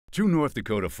Two North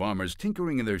Dakota farmers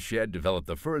tinkering in their shed developed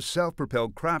the first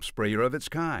self-propelled crop sprayer of its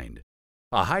kind.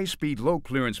 A high-speed,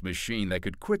 low-clearance machine that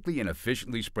could quickly and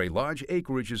efficiently spray large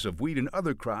acreages of wheat and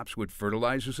other crops with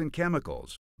fertilizers and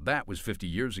chemicals. That was 50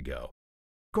 years ago.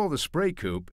 Called the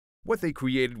Spra-Coupe, what they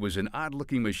created was an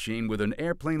odd-looking machine with an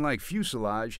airplane-like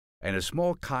fuselage and a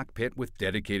small cockpit with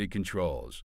dedicated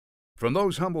controls. From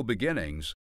those humble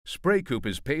beginnings, Spra-Coupe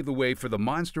has paved the way for the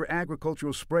monster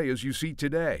agricultural sprayers you see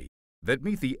today that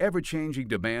meet the ever-changing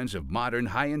demands of modern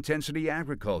high-intensity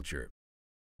agriculture.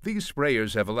 These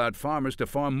sprayers have allowed farmers to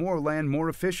farm more land more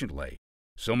efficiently,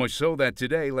 so much so that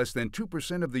today less than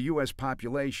 2% of the U.S.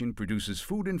 population produces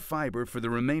food and fiber for the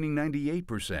remaining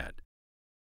 98%.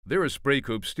 There are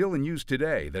Spra-Coupes still in use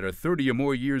today that are 30 or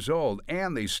more years old,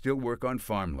 and they still work on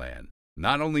farmland,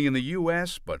 not only in the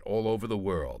U.S., but all over the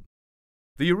world.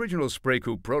 The original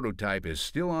Spra-Coupe prototype is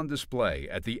still on display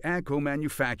at the ACREAGES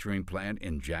manufacturing plant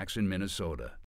in Jackson, Minnesota.